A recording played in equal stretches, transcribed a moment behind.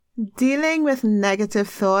Dealing with negative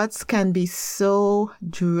thoughts can be so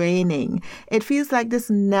draining. It feels like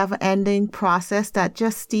this never-ending process that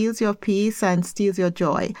just steals your peace and steals your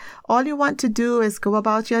joy. All you want to do is go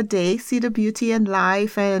about your day, see the beauty in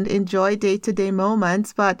life, and enjoy day-to-day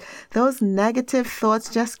moments, but those negative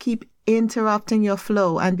thoughts just keep interrupting your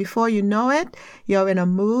flow, and before you know it, you're in a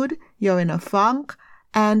mood, you're in a funk,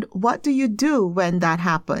 and what do you do when that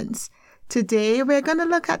happens? Today, we're going to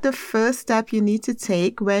look at the first step you need to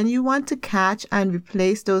take when you want to catch and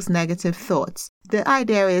replace those negative thoughts. The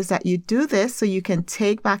idea is that you do this so you can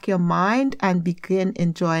take back your mind and begin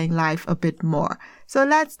enjoying life a bit more. So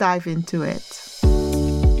let's dive into it.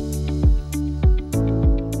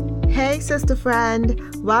 Hey, sister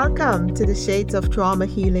friend. Welcome to the Shades of Trauma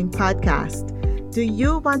Healing podcast. Do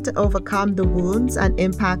you want to overcome the wounds and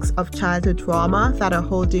impacts of childhood trauma that are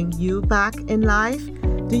holding you back in life?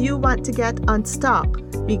 Do you want to get unstuck,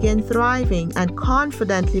 begin thriving, and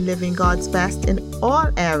confidently living God's best in all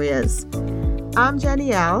areas? I'm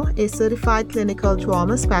Jenielle, a certified clinical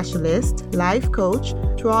trauma specialist, life coach,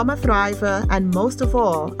 trauma thriver, and most of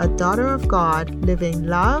all, a daughter of God living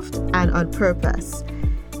loved and on purpose.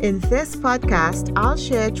 In this podcast, I'll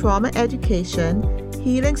share trauma education,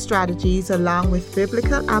 healing strategies along with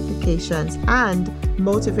biblical applications and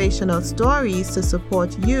motivational stories to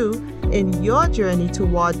support you in your journey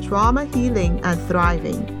toward trauma healing and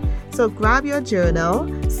thriving. So grab your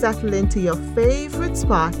journal, settle into your favorite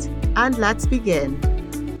spot, and let's begin.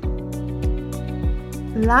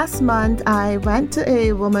 Last month, I went to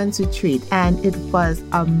a women's retreat and it was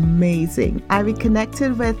amazing. I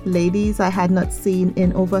reconnected with ladies I had not seen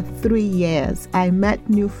in over 3 years. I met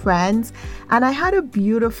new friends and I had a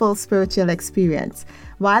beautiful spiritual experience.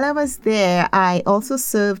 While I was there, I also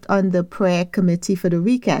served on the prayer committee for the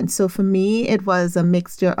weekend. So for me, it was a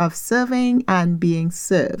mixture of serving and being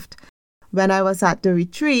served. When I was at the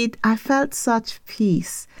retreat, I felt such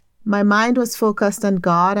peace. My mind was focused on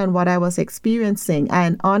God and what I was experiencing.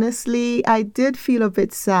 And honestly, I did feel a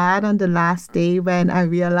bit sad on the last day when I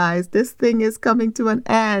realized this thing is coming to an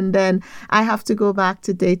end and I have to go back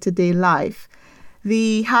to day-to-day life.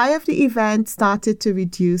 The high of the event started to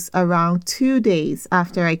reduce around 2 days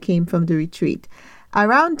after I came from the retreat.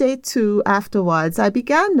 Around day 2 afterwards, I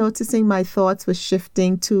began noticing my thoughts were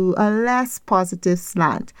shifting to a less positive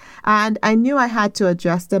slant, and I knew I had to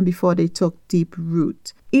address them before they took deep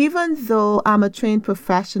root. Even though I'm a trained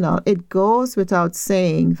professional, it goes without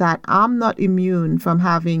saying that I'm not immune from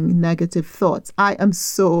having negative thoughts. I am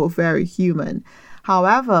so very human.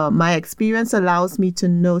 However, my experience allows me to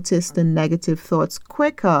notice the negative thoughts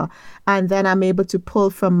quicker, and then I'm able to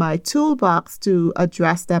pull from my toolbox to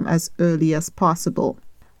address them as early as possible.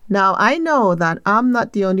 Now, I know that I'm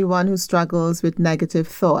not the only one who struggles with negative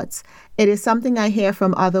thoughts. It is something I hear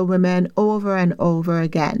from other women over and over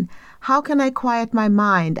again. How can I quiet my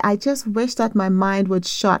mind? I just wish that my mind would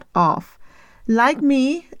shut off. Like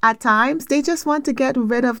me, at times, they just want to get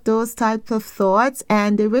rid of those types of thoughts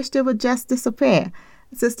and they wish they would just disappear.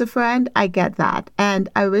 Sister friend, I get that. And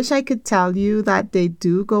I wish I could tell you that they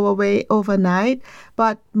do go away overnight,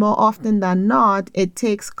 but more often than not, it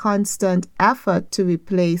takes constant effort to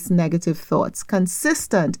replace negative thoughts,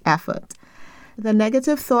 consistent effort. The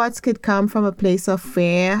negative thoughts could come from a place of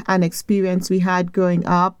fear, an experience we had growing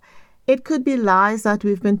up. It could be lies that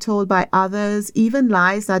we've been told by others, even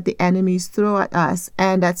lies that the enemies throw at us.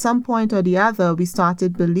 And at some point or the other, we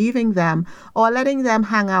started believing them or letting them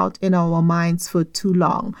hang out in our minds for too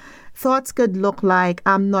long. Thoughts could look like,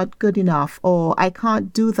 I'm not good enough, or I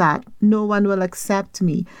can't do that, no one will accept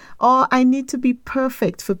me, or I need to be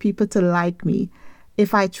perfect for people to like me.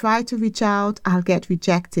 If I try to reach out, I'll get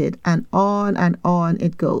rejected, and on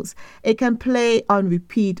it goes. It can play on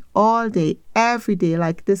repeat all day, every day,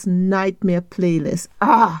 like this nightmare playlist.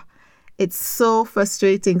 It's so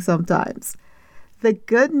frustrating sometimes. The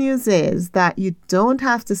good news is that you don't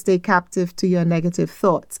have to stay captive to your negative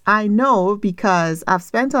thoughts. I know because I've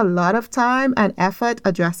spent a lot of time and effort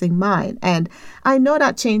addressing mine, and I know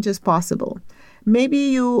that change is possible. Maybe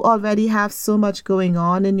you already have so much going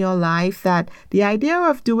on in your life that the idea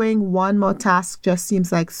of doing one more task just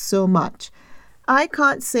seems like so much. I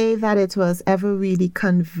can't say that it was ever really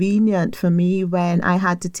convenient for me when I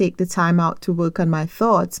had to take the time out to work on my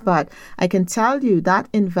thoughts, but I can tell you that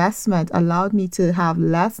investment allowed me to have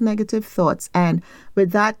less negative thoughts, and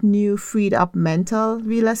with that new freed up mental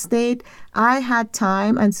real estate, I had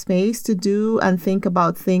time and space to do and think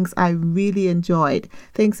about things I really enjoyed,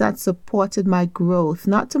 things that supported my growth.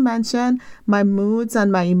 Not to mention, my moods and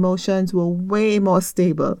my emotions were way more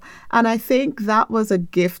stable. And I think that was a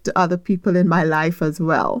gift to other people in my life as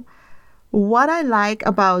well. What I like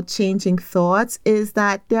about changing thoughts is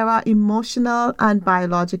that there are emotional and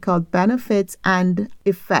biological benefits and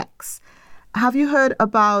effects. Have you heard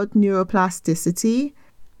about neuroplasticity?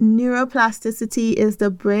 Neuroplasticity is the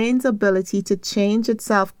brain's ability to change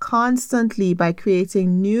itself constantly by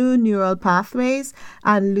creating new neural pathways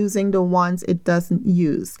and losing the ones it doesn't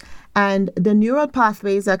use. And the neural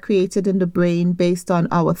pathways are created in the brain based on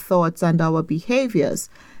our thoughts and our behaviors.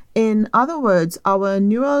 In other words, our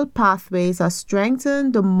neural pathways are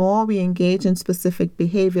strengthened the more we engage in specific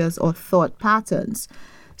behaviors or thought patterns.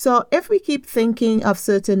 So if we keep thinking of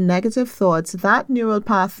certain negative thoughts, that neural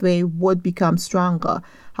pathway would become stronger.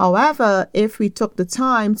 However, if we took the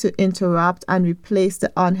time to interrupt and replace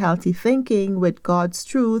the unhealthy thinking with God's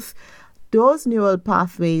truth, those neural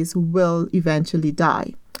pathways will eventually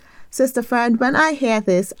die. Sister friend, when I hear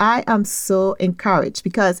this, I am so encouraged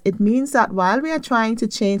because it means that while we are trying to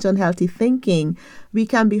change unhealthy thinking, we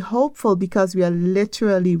can be hopeful because we are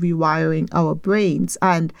literally rewiring our brains.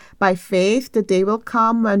 And by faith, the day will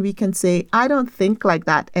come when we can say, I don't think like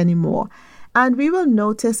that anymore. And we will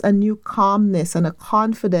notice a new calmness and a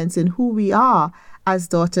confidence in who we are as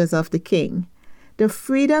daughters of the King. The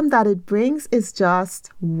freedom that it brings is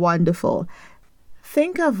just wonderful.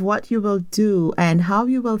 Think of what you will do and how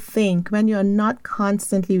you will think when you're not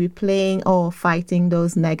constantly replaying or fighting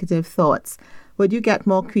those negative thoughts. Would you get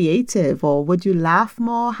more creative, or would you laugh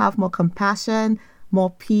more, have more compassion, more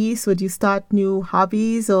peace? Would you start new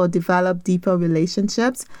hobbies or develop deeper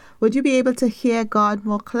relationships? Would you be able to hear God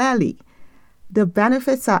more clearly? The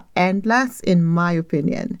benefits are endless, in my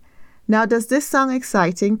opinion. Now, does this sound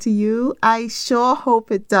exciting to you? I sure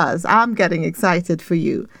hope it does. I'm getting excited for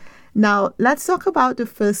you. Now, let's talk about the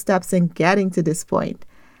first steps in getting to this point.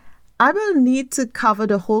 I will need to cover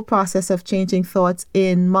the whole process of changing thoughts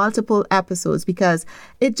in multiple episodes because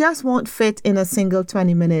it just won't fit in a single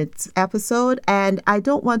 20-minute episode, and I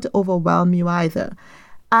don't want to overwhelm you either.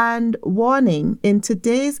 And warning, in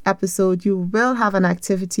today's episode, you will have an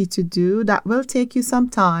activity to do that will take you some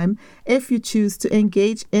time if you choose to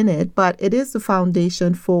engage in it, but it is the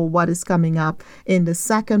foundation for what is coming up in the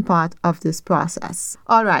second part of this process.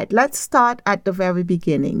 All right, let's start at the very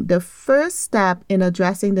beginning. The first step in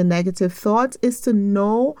addressing the negative thoughts is to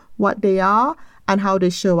know what they are and how they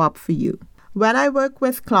show up for you. When I work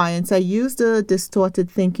with clients, I use the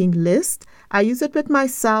distorted thinking list. I use it with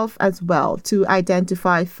myself as well to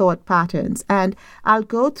identify thought patterns, and I'll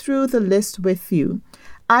go through the list with you.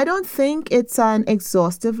 I don't think it's an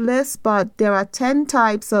exhaustive list, but there are 10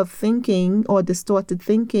 types of thinking or distorted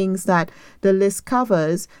thinkings that the list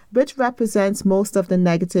covers, which represents most of the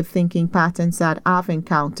negative thinking patterns that I've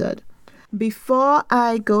encountered. Before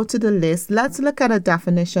I go to the list, let's look at a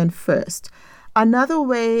definition first. Another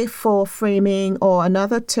way for framing or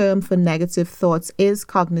another term for negative thoughts is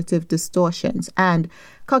cognitive distortions. And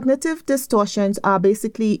cognitive distortions are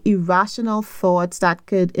basically irrational thoughts that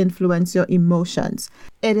could influence your emotions.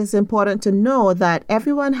 It is important to know that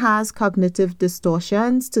everyone has cognitive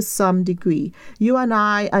distortions to some degree. You and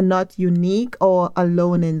I are not unique or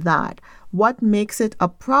alone in that. What makes it a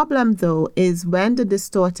problem, though, is when the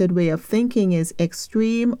distorted way of thinking is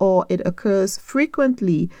extreme or it occurs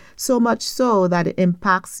frequently, so much so that it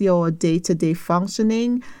impacts your day-to-day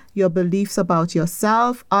functioning, your beliefs about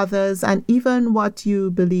yourself, others, and even what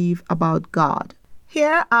you believe about God.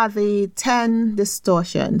 Here are the 10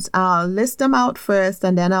 distortions. I'll list them out first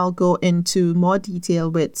and then I'll go into more detail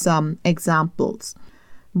with some examples.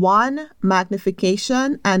 1.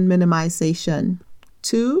 Magnification and minimization.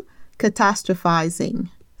 2. Catastrophizing.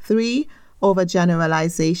 3.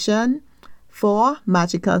 Overgeneralization. 4.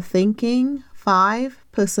 Magical thinking. 5.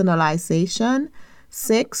 Personalization.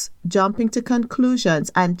 6. Jumping to conclusions.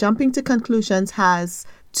 And jumping to conclusions has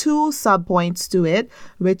 2 subpoints to it,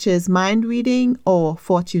 which is mind reading or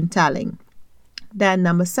fortune telling. Then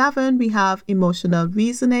number 7, we have emotional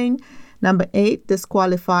reasoning. Number 8,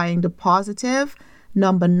 disqualifying the positive.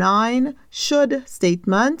 Number 9, should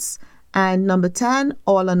statements. And number 10,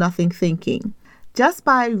 all or nothing thinking. Just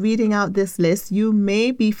by reading out this list, you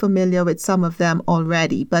may be familiar with some of them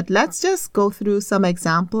already, but let's just go through some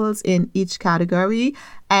examples in each category.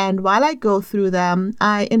 And while I go through them,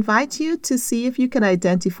 I invite you to see if you can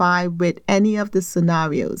identify with any of the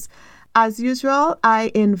scenarios. As usual,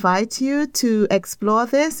 I invite you to explore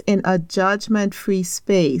this in a judgment-free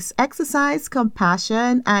space. Exercise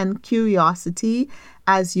compassion and curiosity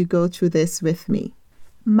as you go through this with me.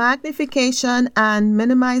 Magnification and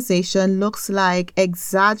minimization looks like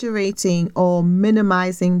exaggerating or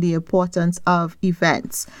minimizing the importance of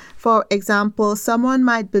events. For example, someone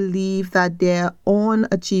might believe that their own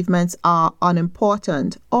achievements are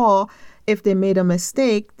unimportant, or If they made a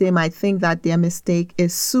mistake, they might think that their mistake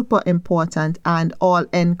is super important and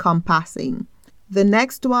all-encompassing. The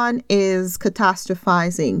next one is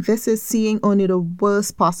catastrophizing. This is seeing only the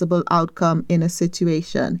worst possible outcome in a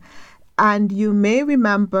situation. And you may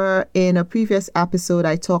remember in a previous episode,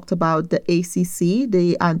 I talked about the ACC,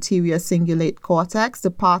 the anterior cingulate cortex,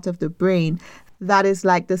 the part of the brain that is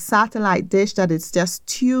like the satellite dish that is just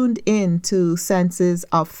tuned in to senses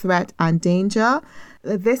of threat and danger.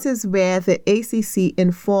 This is where the ACC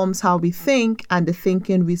informs how we think, and the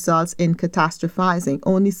thinking results in catastrophizing,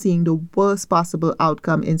 only seeing the worst possible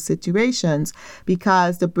outcome in situations,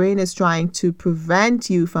 because the brain is trying to prevent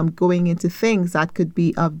you from going into things that could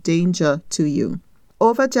be of danger to you.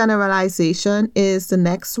 Overgeneralization is the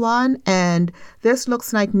next one, and this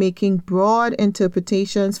looks like making broad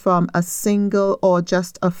interpretations from a single or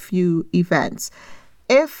just a few events.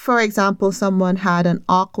 If, for example, someone had an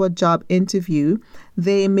awkward job interview,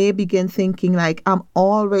 they may begin thinking like, I'm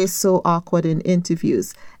always so awkward in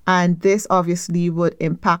interviews. And this obviously would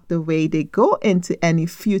impact the way they go into any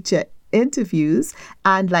future interviews.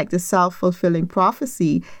 And like the self-fulfilling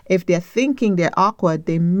prophecy, if they're thinking they're awkward,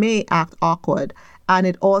 they may act awkward. And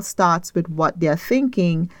it all starts with what they're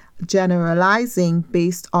thinking, generalizing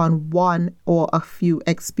based on one or a few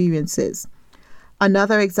experiences.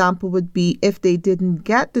 Another example would be if they didn't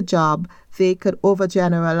get the job, they could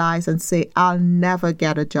overgeneralize and say, I'll never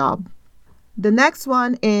get a job. The next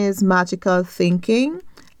one is magical thinking.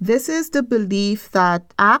 This is the belief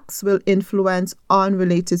that acts will influence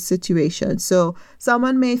unrelated situations. So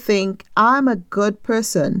someone may think, I'm a good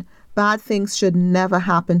person. Bad things should never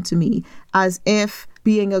happen to me, as if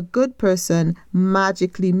being a good person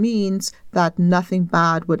magically means that nothing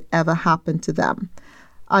bad would ever happen to them.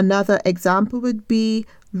 Another example would be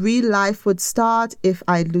real life would start if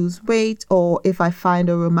I lose weight or if I find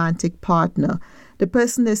a romantic partner. The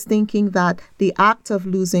person is thinking that the act of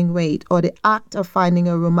losing weight or the act of finding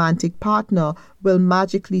a romantic partner will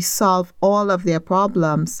magically solve all of their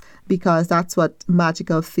problems, because that's what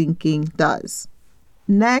magical thinking does.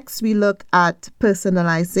 Next, we look at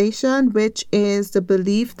personalization, which is the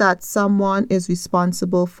belief that someone is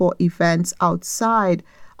responsible for events outside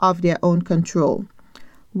of their own control.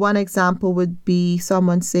 One example would be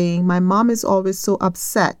someone saying, my mom is always so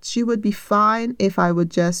upset. She would be fine if I would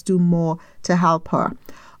just do more to help her.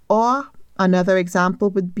 Or another example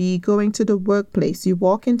would be going to the workplace. You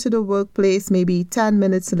walk into the workplace maybe 10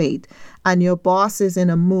 minutes late, and your boss is in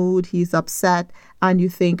a mood, he's upset, and you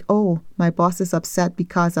think, oh, my boss is upset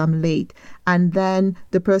because I'm late. And then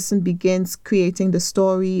the person begins creating the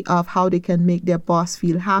story of how they can make their boss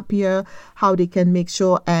feel happier, how they can make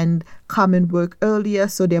sure and come and work earlier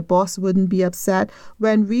so their boss wouldn't be upset,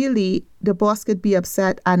 when really the boss could be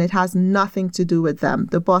upset and it has nothing to do with them.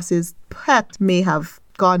 The boss's pet may have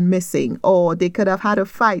gone missing, or they could have had a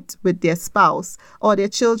fight with their spouse, or their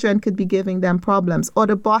children could be giving them problems, or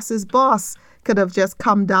the boss's boss could have just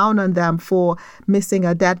come down on them for missing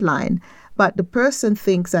a deadline. But the person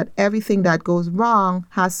thinks that everything that goes wrong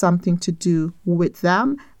has something to do with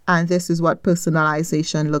them, and this is what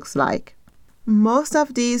personalization looks like. Most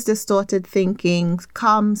of these distorted thinking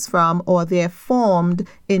comes from, or they're formed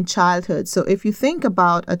in childhood. So if you think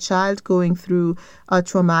about a child going through a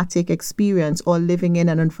traumatic experience or living in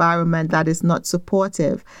an environment that is not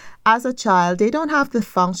supportive, as a child, they don't have the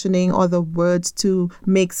functioning or the words to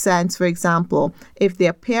make sense. For example, if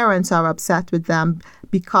their parents are upset with them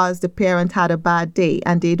because the parent had a bad day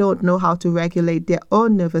and they don't know how to regulate their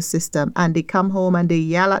own nervous system, and they come home and they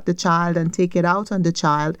yell at the child and take it out on the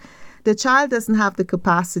child doesn't have the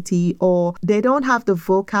capacity, or they don't have the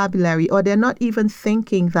vocabulary, or they're not even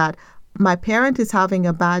thinking that my parent is having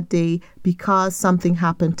a bad day because something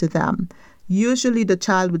happened to them. Usually the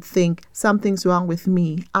child would think, something's wrong with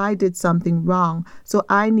me. I did something wrong. So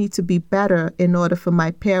I need to be better in order for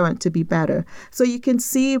my parent to be better. So you can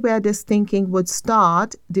see where this thinking would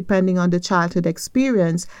start depending on the childhood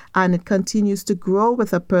experience, and it continues to grow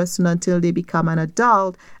with a person until they become an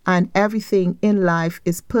adult, and everything in life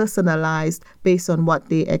is personalized based on what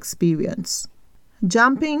they experience.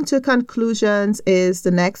 Jumping to conclusions is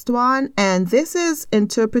the next one, and this is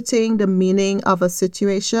interpreting the meaning of a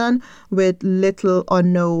situation with little or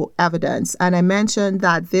no evidence. And I mentioned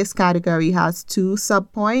that this category has two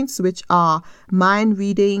subpoints, which are mind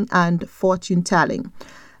reading and fortune telling.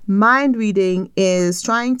 Mind reading is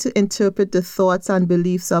trying to interpret the thoughts and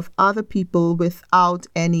beliefs of other people without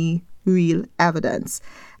any real evidence.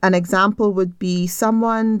 An example would be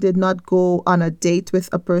someone did not go on a date with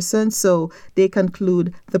a person, so they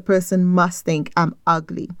conclude the person must think I'm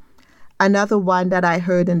ugly. Another one that I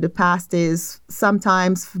heard in the past is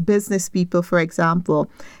sometimes business people, for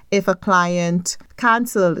example, if a client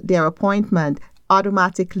canceled their appointment,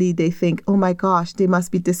 automatically they think, oh my gosh, they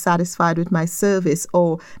must be dissatisfied with my service,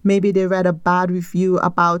 or maybe they read a bad review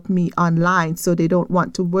about me online, so they don't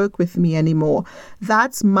want to work with me anymore.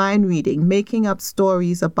 That's mind reading, making up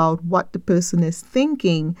stories about what the person is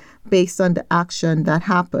thinking based on the action that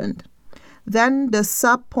happened. Then the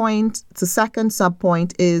second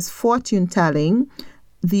subpoint is fortune telling,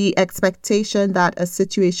 the expectation that a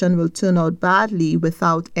situation will turn out badly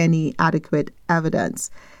without any adequate evidence.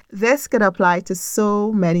 This could apply to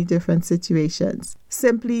so many different situations.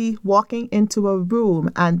 Simply walking into a room,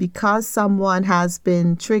 and because someone has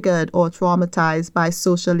been triggered or traumatized by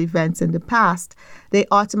social events in the past, they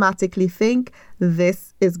automatically think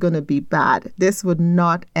this is going to be bad. This would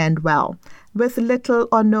not end well. With little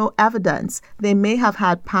or no evidence, they may have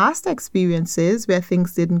had past experiences where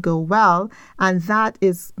things didn't go well, and that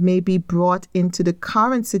is maybe brought into the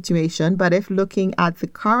current situation. But if looking at the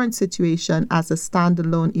current situation as a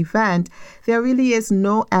standalone event, there really is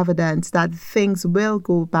no evidence that things will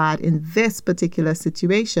go bad in this particular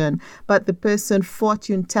situation, but the person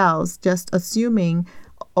fortune tells, just assuming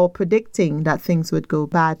or predicting that things would go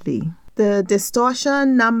badly. The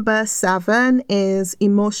distortion number 7 is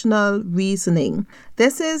emotional reasoning.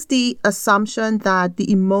 This is the assumption that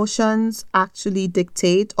the emotions actually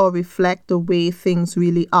dictate or reflect the way things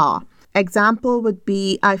really are. Example would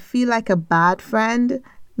be, I feel like a bad friend,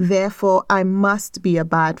 therefore I must be a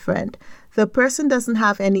bad friend. The person doesn't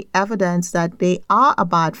have any evidence that they are a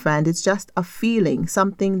bad friend. It's just a feeling,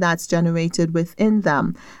 something that's generated within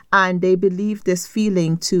them. And they believe this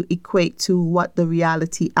feeling to equate to what the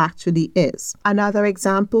reality actually is. Another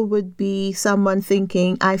example would be someone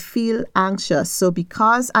thinking, I feel anxious. So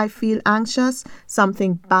because I feel anxious,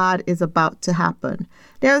 something bad is about to happen.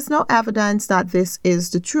 There is no evidence that this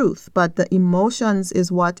is the truth, but the emotions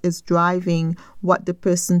is what is driving what the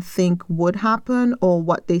person think would happen or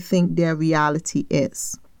what they think their reality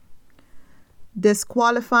is.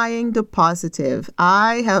 Disqualifying the positive.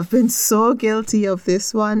 I have been so guilty of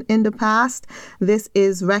this one in the past. This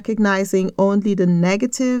is recognizing only the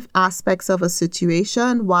negative aspects of a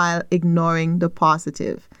situation while ignoring the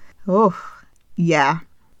positive. Oh, yeah,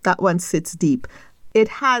 that one sits deep. It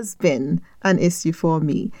has been an issue for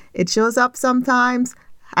me. It shows up sometimes.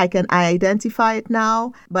 I identify it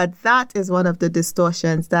now, but that is one of the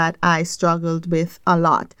distortions that I struggled with a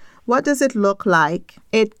lot. What does it look like?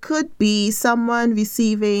 It could be someone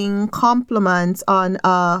receiving compliments on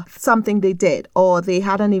something they did, or they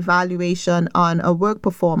had an evaluation on a work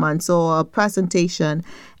performance or a presentation,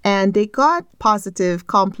 and they got positive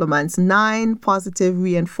compliments, 9 positive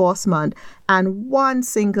reinforcement, and 1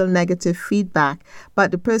 single negative feedback.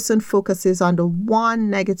 But the person focuses on the 1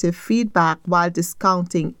 negative feedback while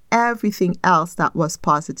discounting everything else that was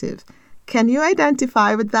positive. Can you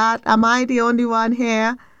identify with that? Am I the only one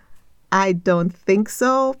here? I don't think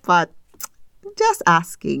so, but just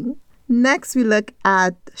asking. Next, we look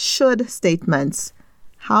at should statements.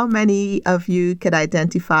 How many of you could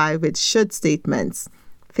identify with should statements?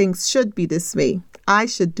 Things should be this way. I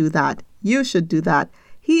should do that. You should do that.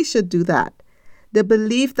 He should do that. The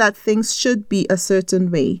belief that things should be a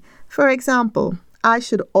certain way. For example, I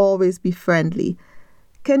should always be friendly.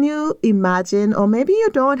 Can you imagine, or maybe you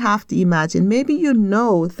don't have to imagine, maybe you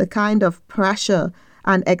know the kind of pressure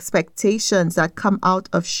and expectations that come out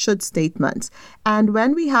of should statements. And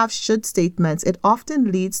when we have should statements, it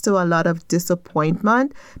often leads to a lot of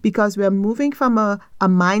disappointment because we're moving from a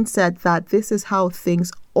mindset that this is how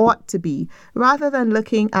things ought to be, rather than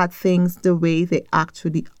looking at things the way they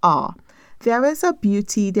actually are. There is a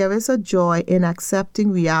beauty, there is a joy in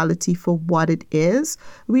accepting reality for what it is.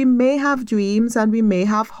 We may have dreams and we may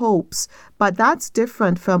have hopes, but that's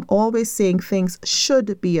different from always saying things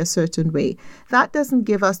should be a certain way. That doesn't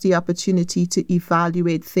give us the opportunity to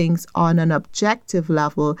evaluate things on an objective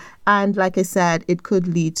level. And like I said, it could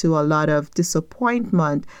lead to a lot of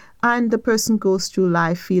disappointment. And the person goes through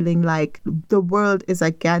life feeling like the world is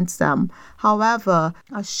against them. However,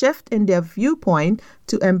 a shift in their viewpoint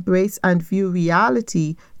to embrace and view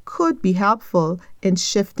reality could be helpful in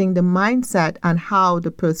shifting the mindset and how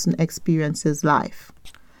the person experiences life.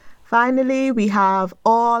 Finally, we have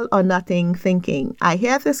all or nothing thinking. I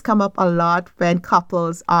hear this come up a lot when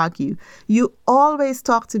couples argue. You always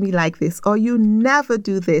talk to me like this, or you never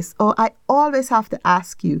do this, or I always have to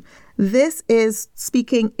ask you. This is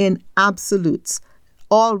speaking in absolutes.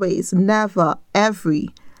 Always, never, every.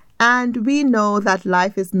 And we know that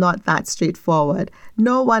life is not that straightforward.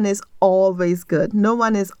 No one is always good. No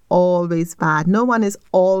one is always bad. No one is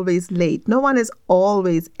always late. No one is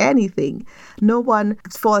always anything. No one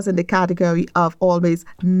falls in the category of always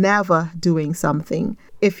never doing something,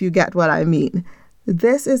 if you get what I mean.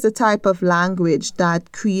 This is the type of language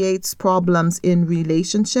that creates problems in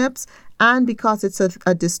relationships, and because it's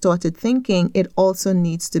a distorted thinking, it also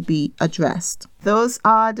needs to be addressed. Those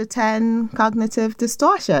are the 10 cognitive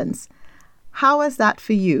distortions. How was that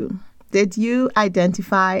for you? Did you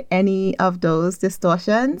identify any of those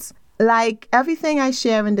distortions? Like everything I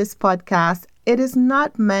share in this podcast, it is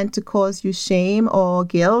not meant to cause you shame or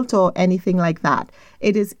guilt or anything like that.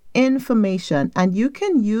 It is information, and you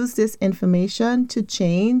can use this information to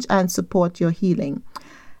change and support your healing.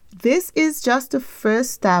 This is just the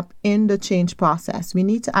first step in the change process. We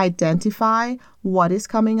need to identify what is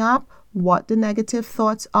coming up, what the negative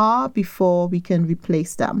thoughts are before we can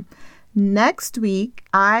replace them. Next week,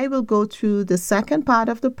 I will go through the second part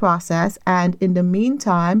of the process, and in the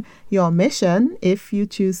meantime, your mission, if you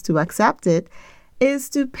choose to accept it, is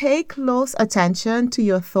to pay close attention to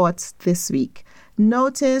your thoughts this week.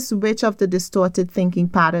 Notice which of the distorted thinking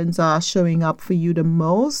patterns are showing up for you the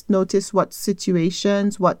most. Notice what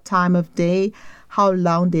situations, what time of day, how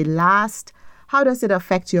long they last. How does it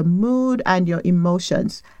affect your mood and your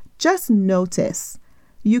emotions? Just notice.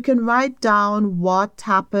 You can write down what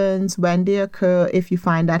happens when they occur if you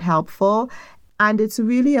find that helpful. And it's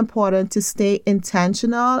really important to stay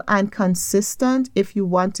intentional and consistent if you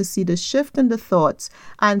want to see the shift in the thoughts.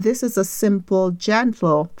 And this is a simple,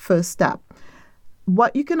 gentle first step.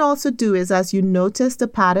 What you can also do is, as you notice the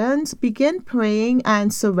patterns, begin praying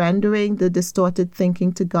and surrendering the distorted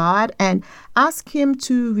thinking to God and ask Him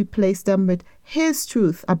to replace them with His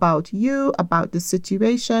truth about you, about the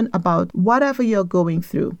situation, about whatever you're going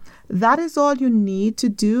through. That is all you need to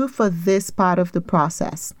do for this part of the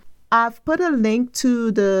process. I've put a link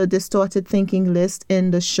to the distorted thinking list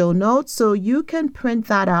in the show notes, so you can print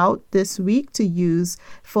that out this week to use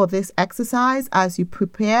for this exercise as you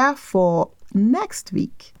prepare for next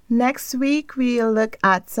week. Next week, we'll look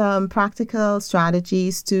at some practical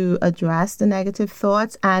strategies to address the negative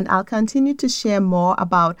thoughts, and I'll continue to share more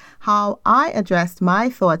about how I addressed my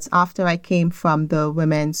thoughts after I came from the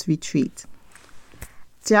women's retreat.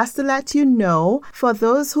 Just to let you know, for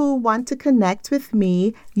those who want to connect with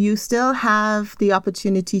me, you still have the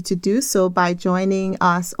opportunity to do so by joining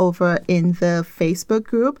us over in the Facebook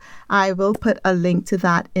group. I will put a link to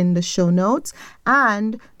that in the show notes.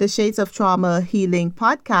 And the Shades of Trauma Healing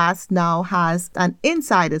podcast now has an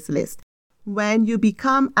insiders list. When you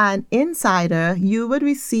become an insider, you would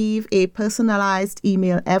receive a personalized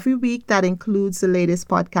email every week that includes the latest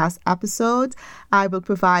podcast episodes. I will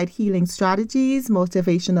provide healing strategies,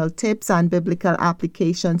 motivational tips, and biblical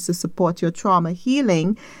applications to support your trauma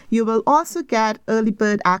healing. You will also get early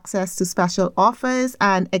bird access to special offers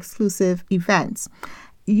and exclusive events.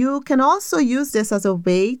 You can also use this as a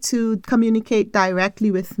way to communicate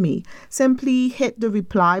directly with me. Simply hit the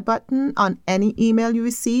reply button on any email you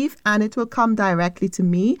receive and it will come directly to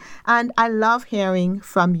me. And I love hearing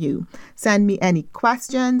from you. Send me any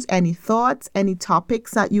questions, any thoughts, any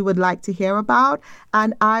topics that you would like to hear about,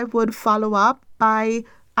 and I would follow up by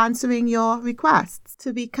answering your requests.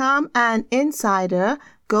 To become an insider,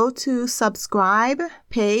 go to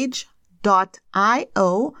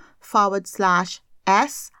subscribepage.io/STH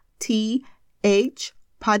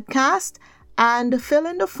podcast and fill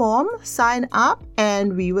in the form, sign up,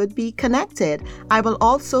 and we would be connected. I will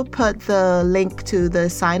also put the link to the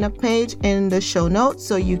sign up page in the show notes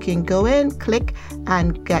so you can go in, click,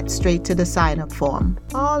 and get straight to the sign up form.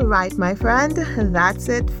 All right, my friend, that's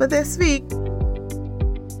it for this week.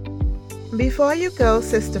 Before you go,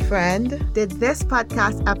 sister friend, did this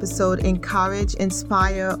podcast episode encourage,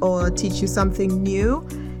 inspire, or teach you something new?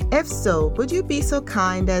 If so, would you be so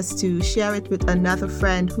kind as to share it with another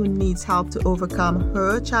friend who needs help to overcome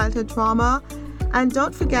her childhood trauma? And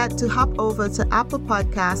don't forget to hop over to Apple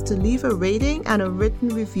Podcasts to leave a rating and a written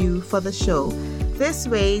review for the show. This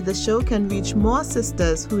way, the show can reach more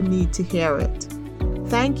sisters who need to hear it.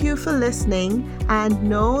 Thank you for listening, and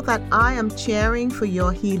know that I am cheering for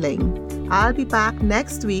your healing. I'll be back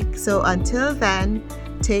next week, so until then,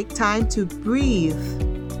 take time to breathe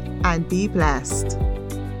and be blessed.